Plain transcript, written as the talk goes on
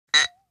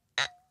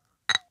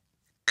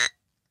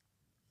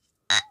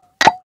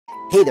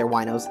Hey there,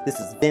 winos. This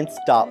is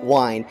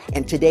Vince.Wine,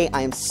 and today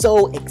I am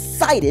so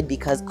excited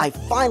because I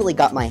finally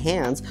got my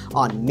hands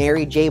on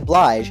Mary J.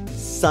 Blige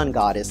Sun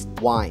Goddess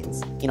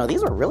wines. You know,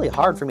 these were really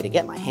hard for me to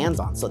get my hands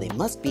on, so they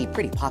must be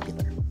pretty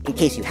popular. In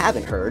case you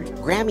haven't heard,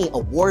 Grammy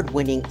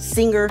award-winning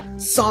singer,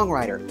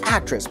 songwriter,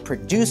 actress,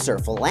 producer,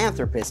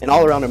 philanthropist, and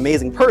all-around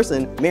amazing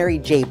person, Mary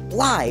J.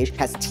 Blige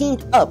has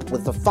teamed up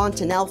with the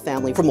Fantinel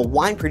family from a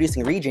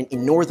wine-producing region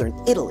in northern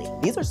Italy.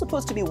 These are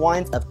supposed to be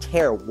wines of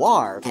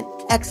terroir, an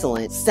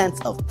excellent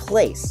sense of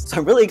place. So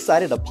I'm really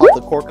excited to pop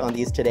the cork on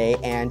these today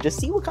and just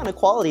see what kind of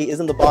quality is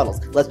in the bottles.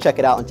 Let's check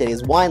it out in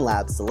today's Wine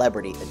Lab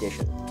Celebrity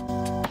Edition.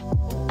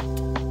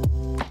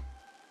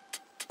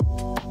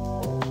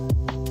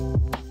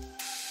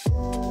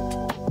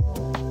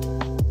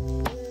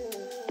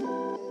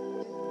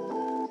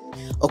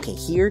 Okay,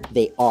 here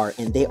they are,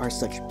 and they are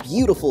such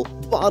beautiful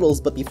bottles,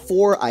 but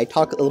before I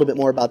talk a little bit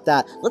more about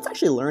that, let's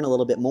actually learn a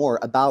little bit more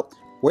about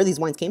where these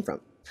wines came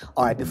from.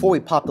 Alright, before we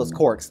pop those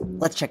corks,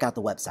 let's check out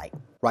the website.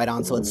 Right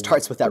on, so it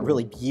starts with that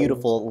really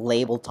beautiful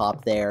label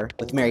top there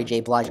with Mary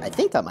J. Blige. I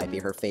think that might be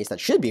her face. That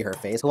should be her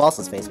face. Who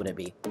else's face would it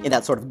be? In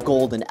that sort of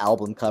golden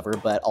album cover,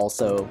 but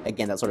also,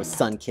 again, that sort of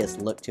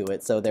sun-kissed look to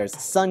it. So there's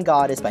Sun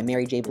Goddess by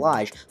Mary J.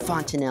 Blige,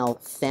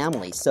 Fantinel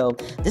Family. So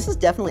this is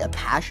definitely a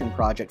passion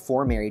project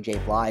for Mary J.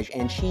 Blige,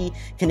 and she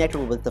connected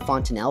with the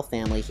Fantinel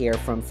family here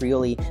from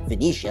Friuli,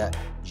 Venetia,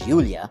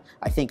 Giulia.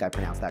 I think I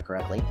pronounced that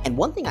correctly. And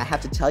one thing I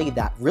have to tell you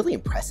that really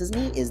impresses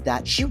me is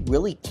that she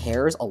really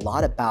cares a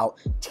lot about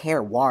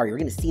terroir. You're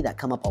going to see that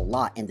come up a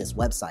lot in this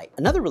website.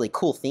 Another really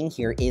cool thing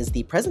here is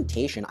the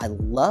presentation. I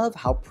love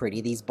how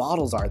pretty these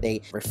bottles are.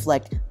 They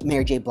reflect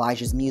Mary J.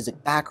 Blige's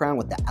music background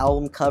with the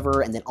album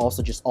cover, and then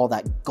also just all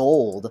that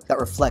gold that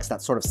reflects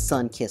that sort of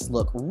sun-kissed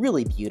look.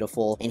 Really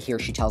beautiful. And here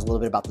she tells a little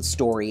bit about the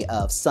story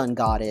of Sun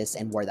Goddess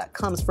and where that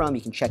comes from.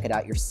 You can check it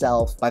out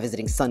yourself by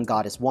visiting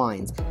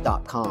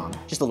sungoddesswines.com.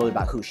 Just a little bit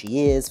about who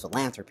she is,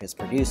 philanthropist,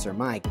 producer.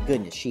 My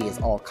goodness, she is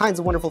all kinds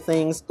of wonderful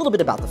things. A little bit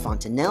about the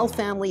Fantinel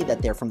family,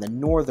 that they're from the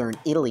northern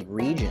Italy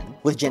region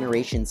with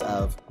generations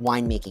of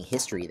winemaking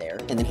history there.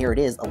 And then here it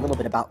is, a little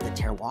bit about the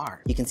terroir.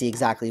 You can see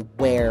exactly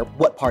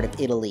what part of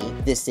Italy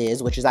this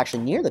is, which is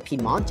actually near the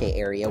Piemonte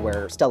area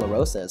where Stella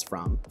Rosa is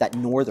from, that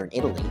northern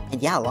Italy.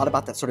 And yeah, a lot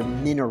about that sort of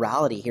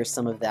minerality. Here's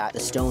some of that, the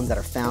stones that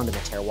are found in the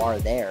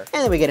terroir there.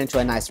 And then we get into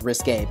a nice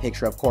risque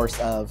picture, of course,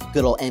 of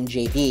good old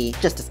MJB,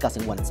 just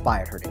discussing what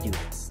inspired her to do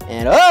this.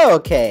 And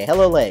okay,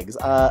 hello legs.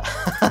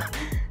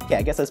 Okay,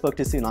 I guess I spoke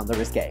too soon on the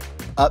risque.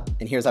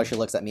 And here's how she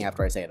looks at me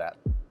after I say that.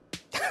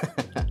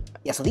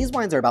 Yeah, so these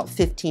wines are about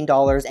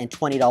 $15 and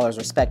 $20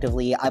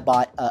 respectively. I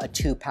bought a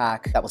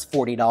 2-pack that was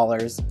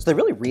 $40. So they're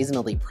really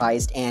reasonably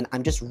priced, and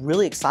I'm just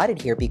really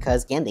excited here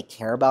because, again, they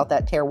care about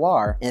that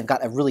terroir, and they've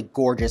got a really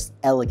gorgeous,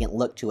 elegant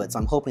look to it. So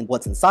I'm hoping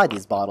what's inside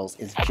these bottles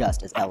is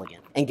just as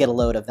elegant. And get a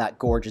load of that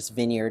gorgeous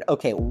vineyard.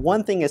 Okay,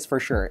 one thing is for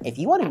sure, if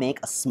you want to make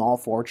a small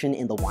fortune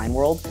in the wine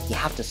world, you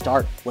have to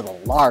start with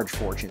a large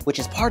fortune, which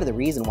is part of the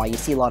reason why you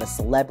see a lot of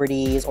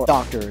celebrities or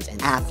doctors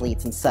and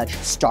athletes and such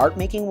start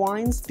making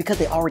wines, because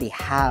they already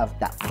have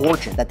that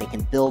fortune that they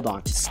can build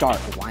on to start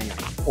a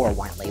winery or a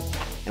wine label.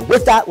 And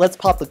with that, let's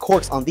pop the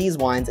corks on these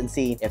wines and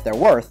see if they're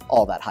worth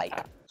all that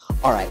hype.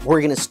 Alright, we're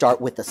gonna start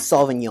with the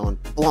Sauvignon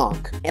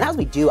Blanc. And as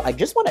we do, I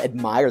just want to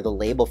admire the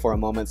label for a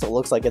moment, so it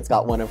looks like it's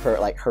got one of her,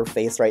 like her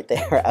face right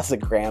there as a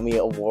Grammy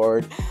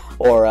award,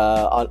 or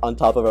on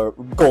top of a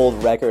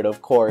gold record,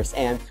 of course.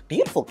 And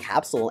beautiful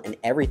capsule and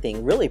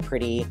everything, really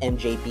pretty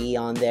MJB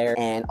on there,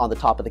 and on the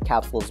top of the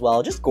capsule as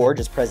well. Just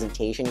gorgeous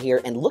presentation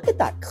here, and look at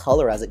that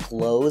color as it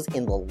glows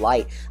in the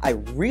light. I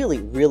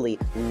really, really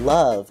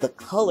love the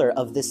color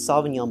of this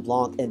Sauvignon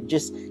Blanc, and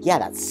just, yeah,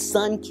 that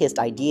sun-kissed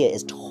idea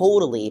is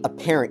totally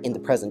apparent in the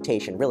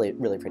presentation. Really,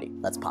 really pretty.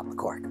 Let's pop the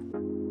cork.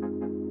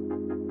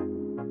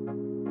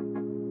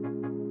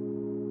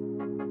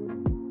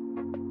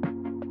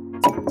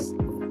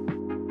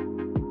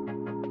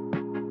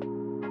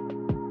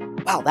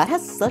 Wow, that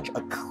has such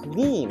a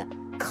clean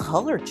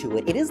color to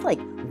it. It is like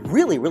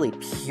really, really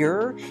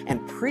pure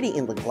and pretty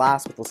in the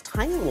glass with those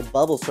tiny little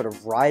bubbles sort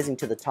of rising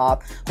to the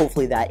top.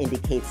 Hopefully that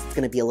indicates it's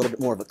going to be a little bit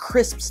more of a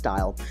crisp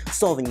style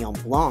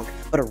Sauvignon Blanc,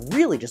 but a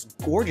really just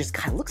gorgeous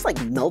kind of looks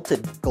like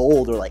melted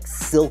gold or like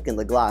silk in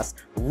the glass.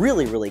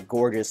 Really, really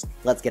gorgeous.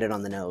 Let's get it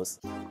on the nose.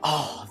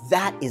 Oh,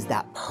 that is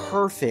that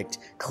perfect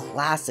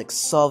classic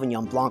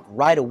Sauvignon Blanc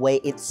right away.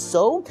 It's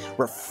so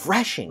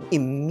refreshing.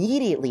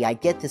 Immediately I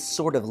get this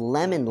sort of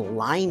lemon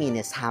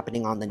liminess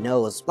happening on the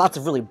nose. Lots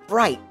of really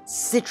bright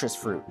citrus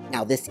fruit.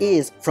 Now this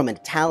is from an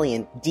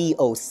Italian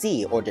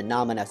DOC, or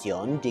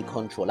Denominazione di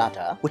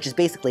Controllata, which is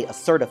basically a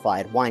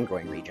certified wine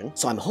growing region.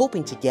 So I'm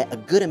hoping to get a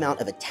good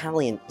amount of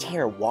Italian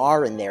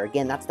terroir in there.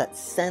 Again, that's that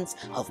sense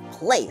of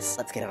place.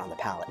 Let's get it on the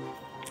palate.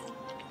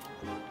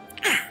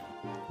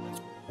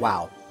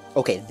 Wow.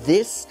 Okay,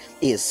 this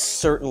is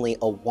certainly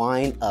a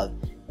wine of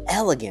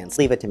elegance.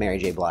 Leave it to Mary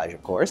J. Blige,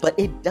 of course, but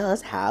it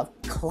does have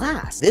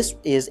class. This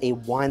is a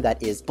wine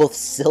that is both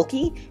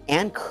silky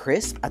and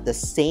crisp at the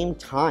same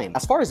time.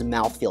 As far as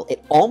mouthfeel,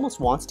 it almost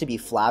wants to be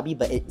flabby,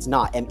 but it's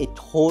not, and it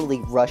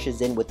totally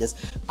rushes in with this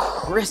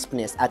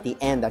crispness at the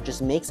end that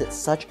just makes it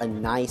such a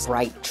nice,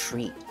 bright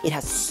treat. It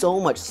has so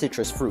much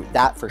citrus fruit.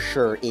 That for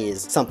sure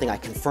is something I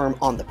confirm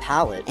on the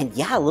palate. And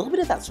yeah, a little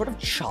bit of that sort of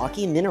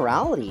chalky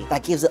minerality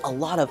that gives it a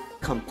lot of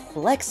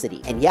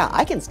complexity. And yeah,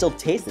 I can still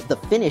taste it. The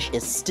finish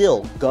is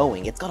still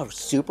going. It's got a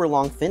super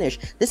long finish.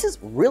 This is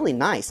really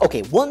nice.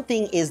 Okay, one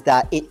thing is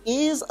that it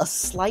is a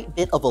slight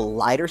bit of a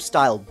lighter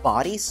style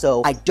body,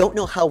 so I don't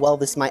know how well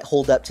this might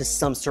hold up to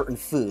some certain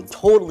foods.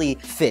 Totally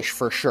fish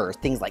for sure.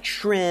 Things like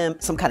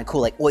shrimp, some kind of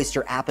cool like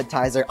oyster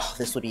appetizer. Oh,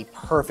 this would be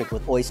perfect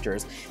with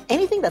oysters.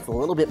 Anything that's a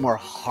little bit more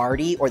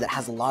hearty or that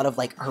has a lot of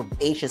like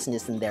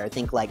herbaceousness in there.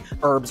 Think like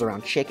herbs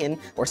around chicken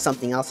or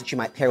something else that you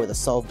might pair with a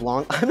Sauv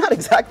Blanc. I'm not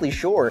exactly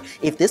sure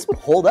if this would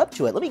hold up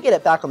to it. Let me get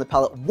it back on the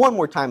palate one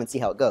more time and see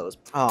how it goes.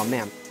 Oh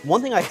man,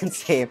 one thing I can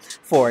say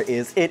for it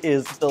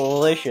is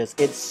delicious.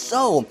 It's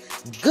so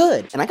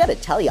good. And I gotta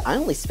tell you, I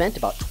only spent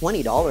about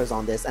 $20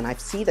 on this, and I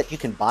see that you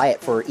can buy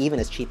it for even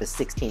as cheap as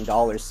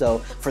 $16. So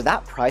for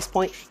that price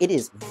point, it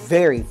is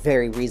very,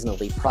 very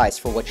reasonably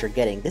priced for what you're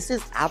getting. This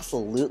is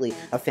absolutely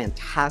a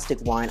fantastic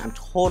wine. I'm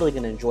totally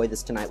gonna enjoy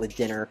this tonight with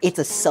dinner. It's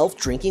a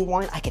self-drinking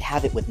wine. I could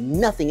have it with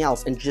nothing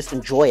else and just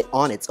enjoy it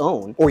on its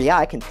own. Or yeah,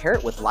 I can pair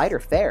it with lighter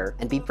fare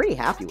and be pretty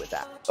happy with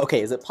that.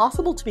 Okay, is it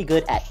possible to be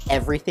good at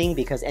everything?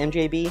 Because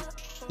MJB,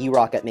 you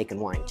rock at making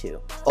wine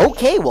too.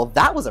 Okay, well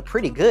that was a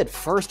pretty good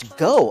first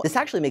go. This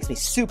actually makes me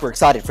super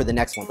excited for the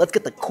next one. Let's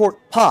get the cork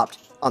popped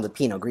on the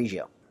Pinot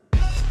Grigio.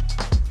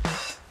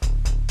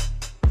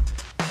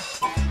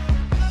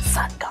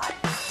 Sun God.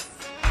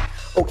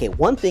 Okay,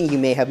 one thing you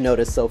may have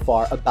noticed so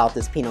far about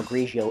this Pinot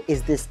Grigio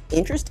is this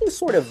interesting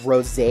sort of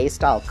rosé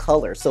style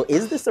color. So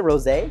is this a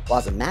rosé? Well,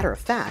 as a matter of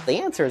fact,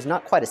 the answer is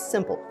not quite as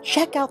simple.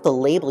 Check out the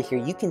label here.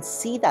 You can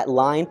see that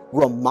line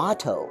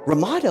Ramato.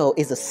 Ramato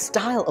is a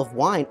style of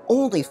wine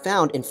only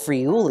found in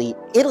Friuli,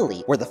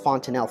 Italy, where the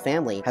Fantinel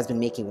family has been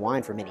making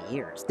wine for many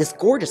years. This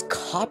gorgeous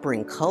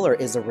coppering color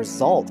is a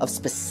result of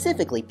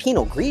specifically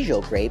Pinot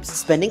Grigio grapes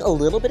spending a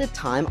little bit of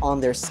time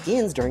on their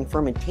skins during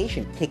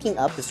fermentation, picking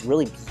up this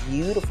really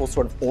beautiful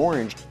sort of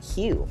orange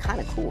hue.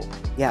 Kind of cool.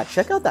 Yeah,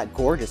 check out that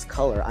gorgeous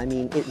color. I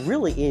mean, it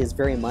really is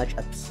very much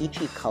a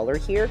peachy color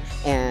here,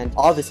 and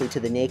obviously to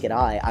the naked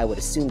eye, I would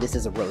assume this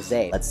is a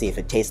rosé. Let's see if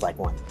it tastes like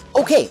one.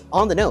 Okay,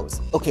 on the nose.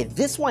 Okay,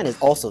 this wine is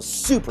also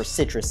super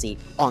citrusy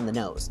on the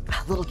nose.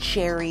 A little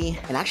cherry,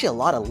 and actually a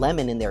lot of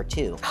lemon in there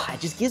too. It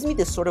just gives me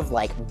this sort of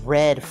like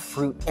red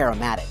fruit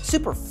aromatic.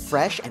 Super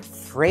fresh and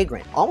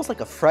fragrant, almost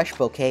like a fresh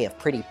bouquet of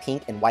pretty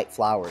pink and white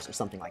flowers or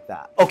something like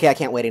that. Okay, I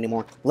can't wait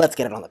anymore. Let's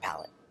get it on the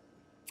palate.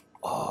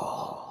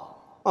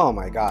 Oh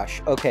my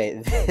gosh.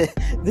 Okay,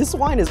 this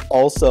wine is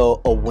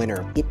also a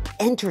winner. It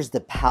enters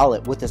the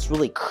palate with this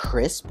really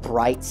crisp,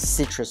 bright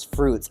citrus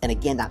fruits. And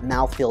again, that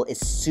mouthfeel is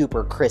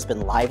super crisp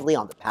and lively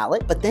on the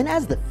palate. But then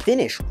as the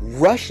finish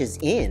rushes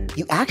in,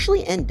 you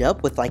actually end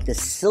up with like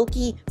this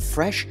silky,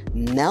 fresh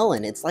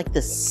melon. It's like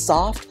this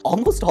soft,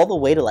 almost all the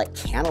way to like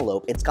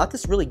cantaloupe. It's got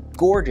this really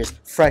gorgeous,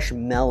 fresh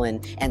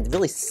melon and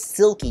really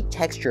silky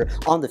texture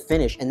on the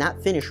finish. And that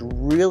finish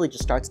really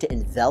just starts to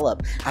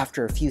envelop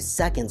after a few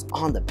seconds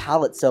on the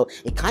palate. So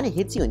it kind of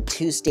hits you in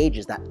two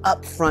stages, that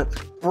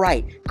upfront,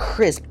 bright,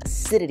 crisp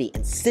acidity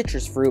and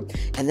citrus fruit,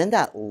 and then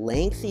that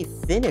lengthy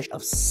finish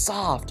of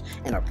soft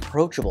and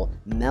approachable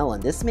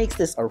melon. This makes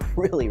this a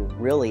really,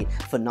 really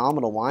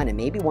phenomenal wine, and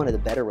maybe one of the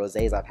better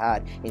rosés I've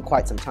had in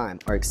quite some time,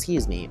 or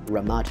excuse me,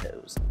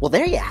 Ramatos. Well,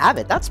 there you have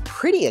it. That's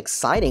pretty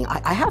exciting.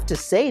 I have to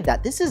say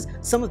that this is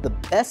some of the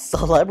best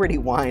celebrity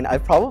wine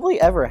I've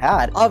probably ever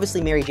had. Obviously,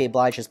 Mary J.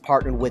 Blige has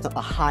partnered with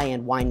a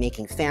high-end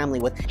winemaking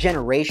family with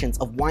generations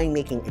of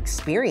winemaking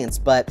experience,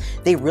 but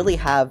they really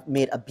have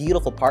made a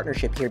beautiful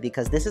partnership here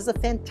because this is a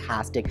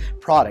fantastic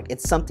product.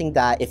 It's something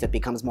that if it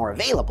becomes more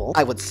available,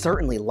 I would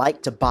certainly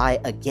like to buy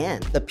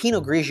again. The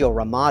Pinot Grigio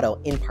Ramato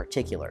in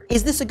particular.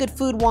 Is this a good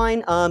food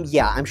wine?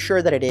 Yeah, I'm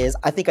sure that it is.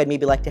 I think I'd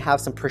maybe like to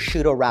have some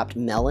prosciutto wrapped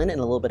melon and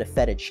a little bit of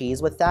feta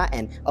cheese with that,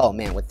 and oh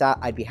man, with that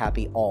I'd be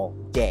happy all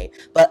day.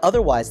 But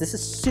otherwise, this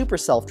is super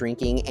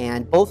self-drinking,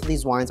 and both of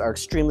these wines are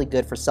extremely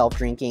good for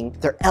self-drinking.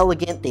 They're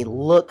elegant, they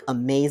look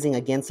amazing,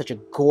 again, such a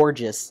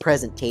gorgeous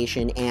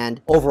presentation, and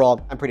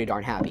overall, I'm pretty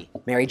darn happy.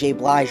 Mary J.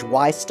 Blige,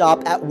 why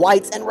stop at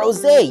whites and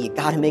rosé? You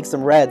gotta make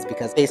some reds,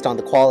 because based on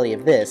the quality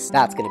of this,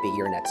 that's gonna be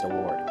your next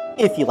award.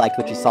 If you liked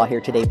what you saw here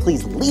today,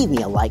 please leave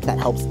me a like, that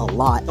helps a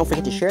lot. Don't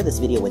forget to share this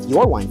video with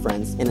your wine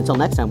friends, and until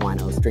next time,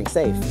 winos, drink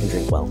safe and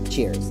drink well.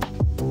 Cheers.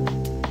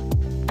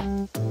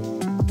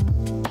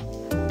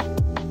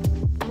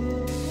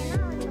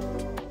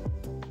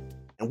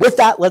 And with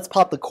that, let's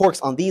pop the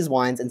corks on these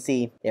wines and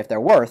see if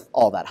they're worth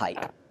all that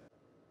hype.